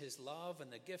rejoice in his love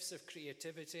and the gifts of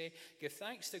creativity, give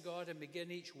thanks to God and begin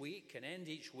each week and end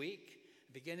each week,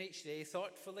 begin each day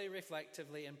thoughtfully,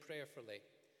 reflectively, and prayerfully,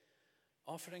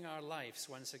 offering our lives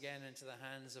once again into the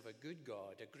hands of a good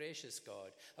God, a gracious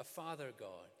God, a Father God,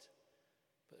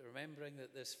 but remembering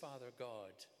that this Father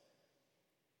God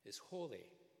is holy,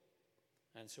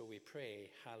 and so we pray,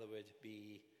 hallowed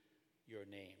be your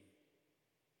name.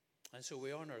 And so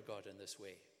we honor God in this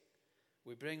way.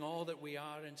 We bring all that we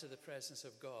are into the presence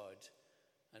of God,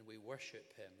 and we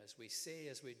worship him as we say,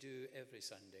 as we do every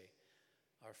Sunday,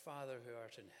 our Father who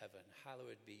art in heaven,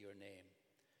 hallowed be your name.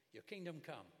 Your kingdom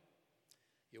come.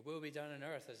 Your will be done on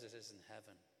earth as it is in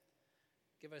heaven.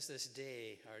 Give us this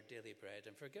day our daily bread,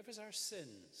 and forgive us our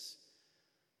sins,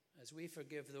 as we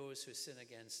forgive those who sin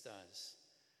against us.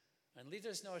 And lead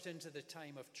us not into the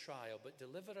time of trial, but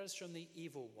deliver us from the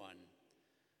evil one.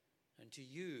 And to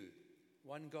you,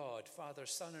 one God, Father,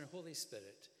 Son, and Holy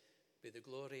Spirit, be the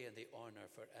glory and the honor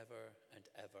forever and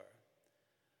ever.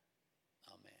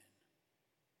 Amen.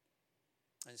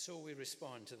 And so we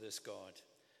respond to this God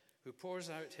who pours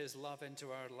out his love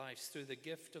into our lives through the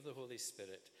gift of the Holy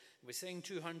Spirit. We sing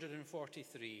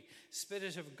 243,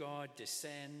 Spirit of God,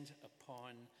 descend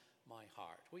upon my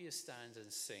heart. Will you stand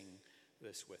and sing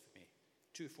this with me?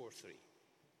 243.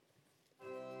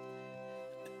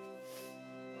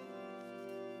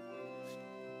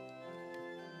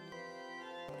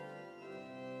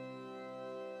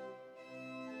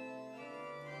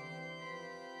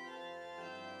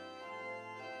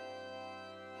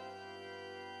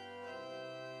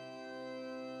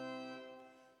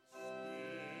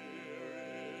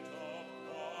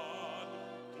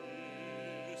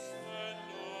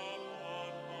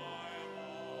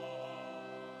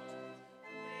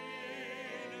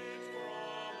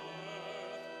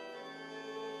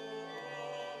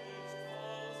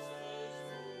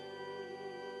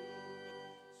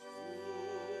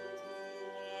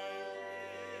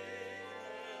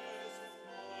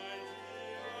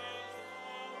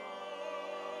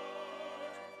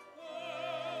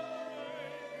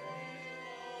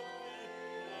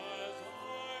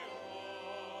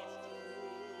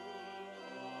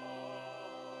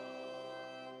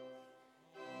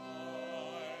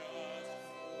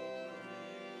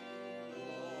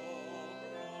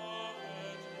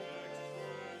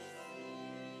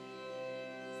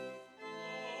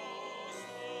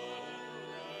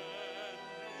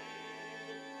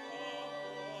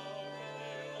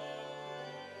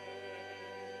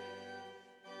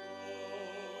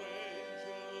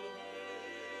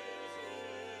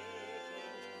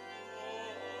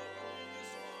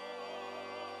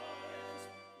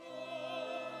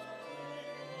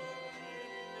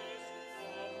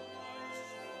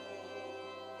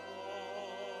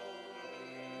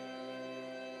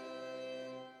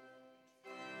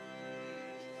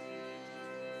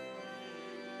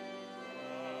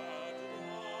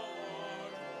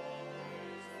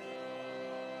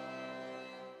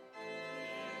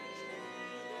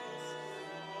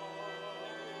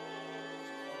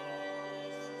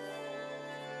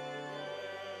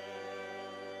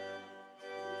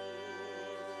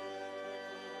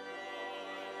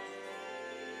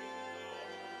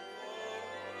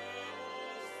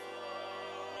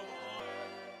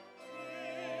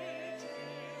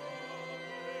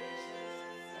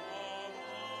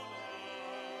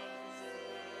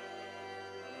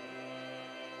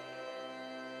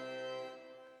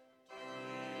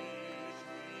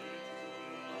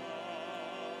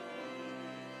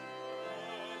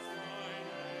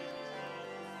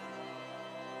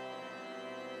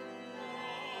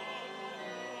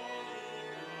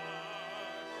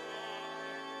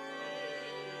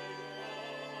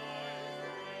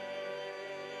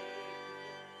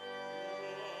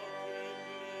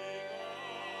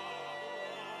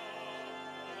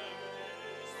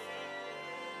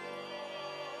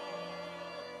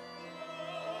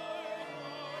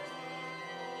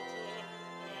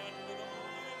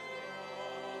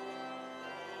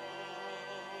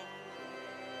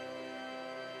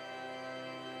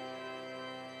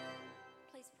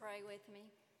 Pray with me.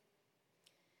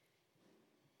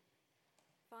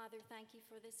 Father, thank you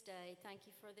for this day. Thank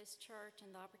you for this church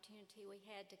and the opportunity we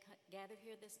had to gather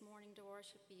here this morning to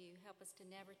worship you. Help us to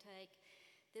never take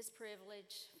this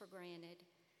privilege for granted.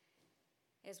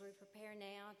 As we prepare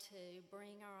now to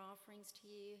bring our offerings to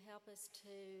you, help us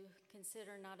to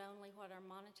consider not only what our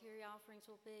monetary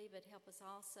offerings will be, but help us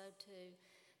also to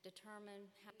determine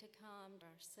how to come to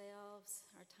ourselves,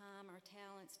 our time, our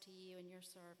talents to you in your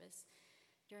service.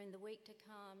 During the week to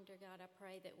come, dear God, I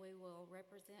pray that we will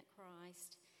represent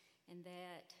Christ and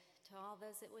that to all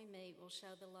those that we meet will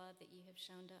show the love that you have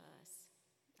shown to us.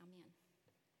 Amen.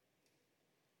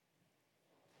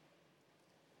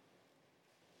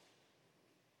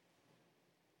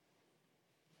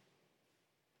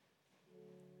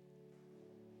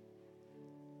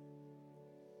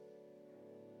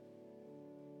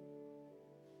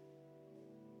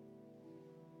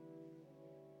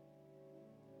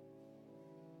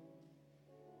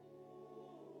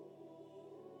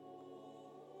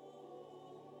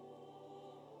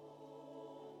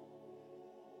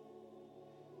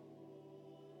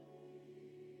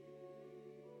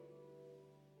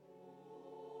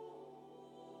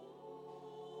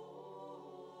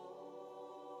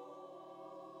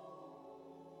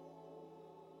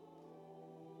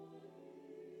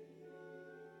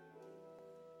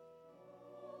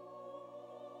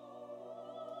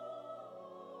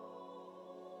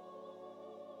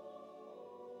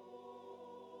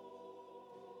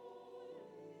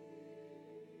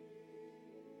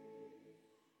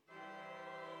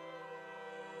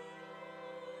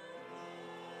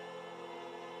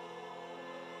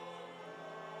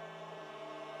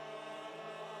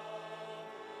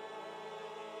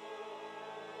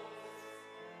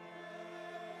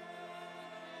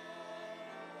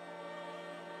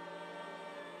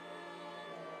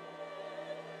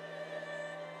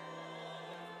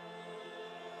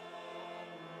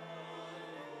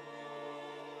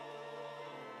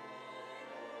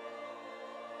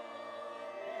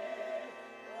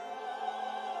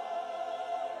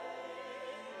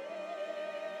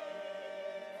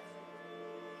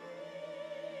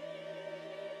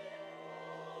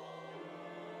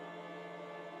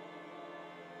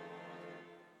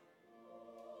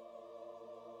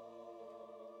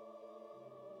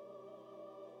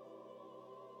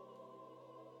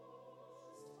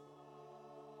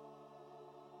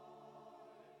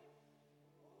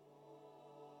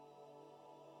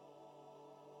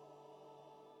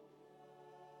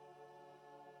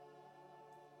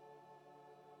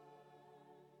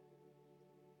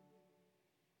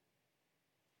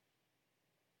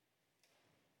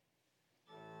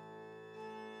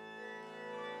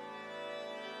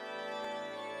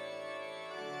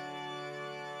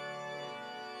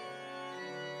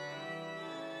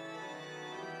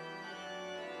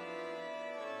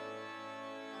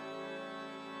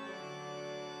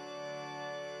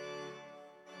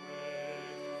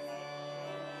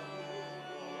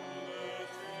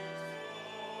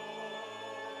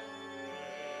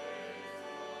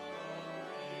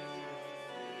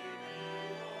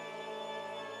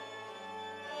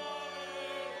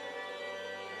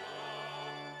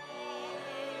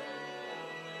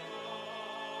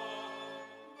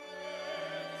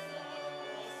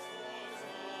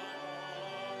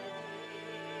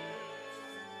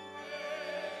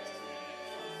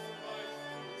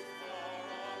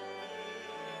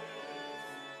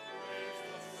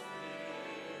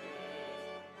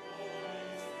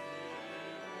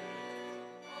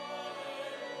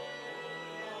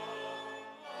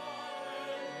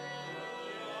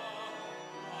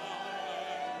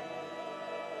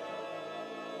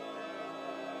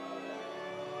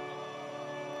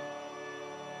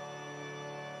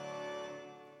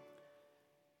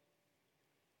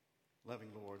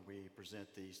 Loving Lord, we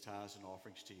present these tithes and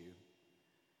offerings to you.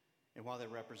 And while they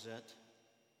represent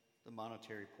the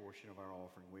monetary portion of our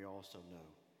offering, we also know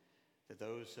that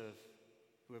those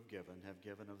who have given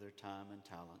of their time and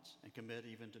talents and commit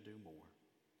even to do more.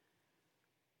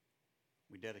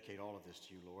 We dedicate all of this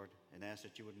to you, Lord, and ask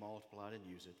that you would multiply it and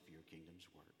use it for your kingdom's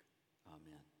work.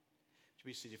 Amen. Would you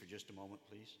be seated for just a moment,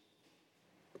 please?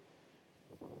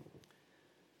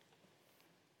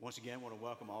 Once again, I want to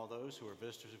welcome all those who are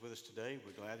visitors with us today.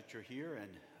 We're glad that you're here and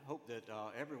hope that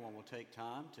everyone will take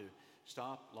time to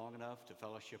stop long enough to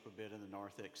fellowship a bit in the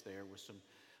narthex there with some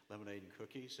lemonade and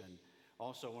cookies. And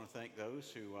also want to thank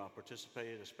those who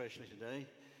participated, especially today,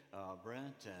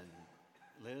 Brent and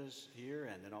Liz here,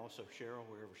 and then also Cheryl,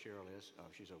 wherever Cheryl is. Oh,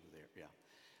 she's over there, yeah.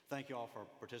 Thank you all for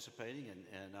participating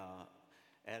and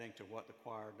adding to what the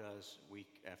choir does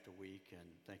week after week, and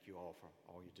thank you all for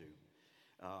all you do.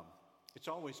 It's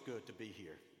always good to be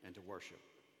here and to worship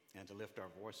and to lift our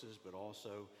voices, but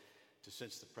also to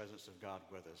sense the presence of God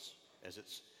with us, as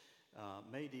it's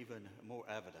made even more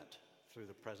evident through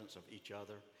the presence of each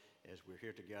other as we're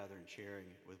here together and sharing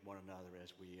with one another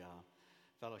as we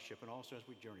fellowship and also as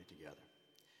we journey together.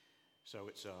 So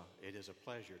it is a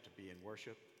pleasure to be in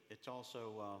worship. It's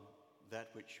also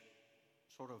that which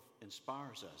sort of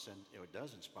inspires us, and it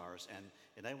does inspire us and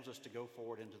enables us to go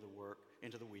forward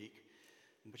into the week,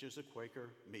 which is a Quaker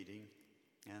meeting,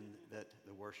 and that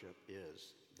the worship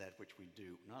is that which we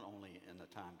do, not only in the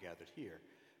time gathered here,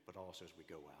 but also as we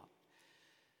go out.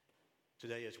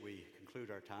 Today, as we conclude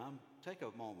our time, take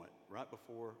a moment right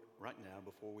now,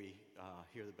 before we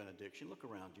hear the benediction, look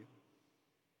around you.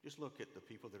 Just look at the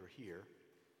people that are here.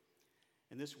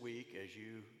 And this week, as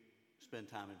you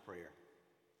spend time in prayer,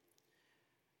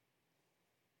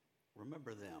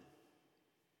 remember them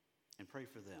and pray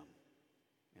for them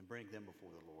and bring them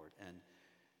before the Lord and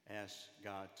ask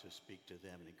God to speak to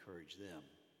them and encourage them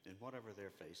in whatever they're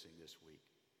facing this week.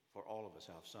 For all of us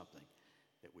have something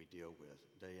that we deal with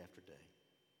day after day.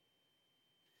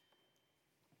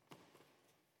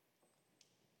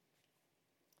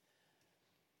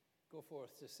 Go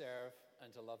forth to serve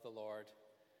and to love the Lord.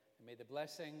 And may the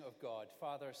blessing of God,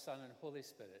 Father, Son, and Holy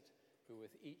Spirit, be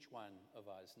with each one of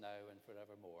us now and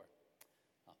forevermore.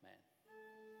 Amen.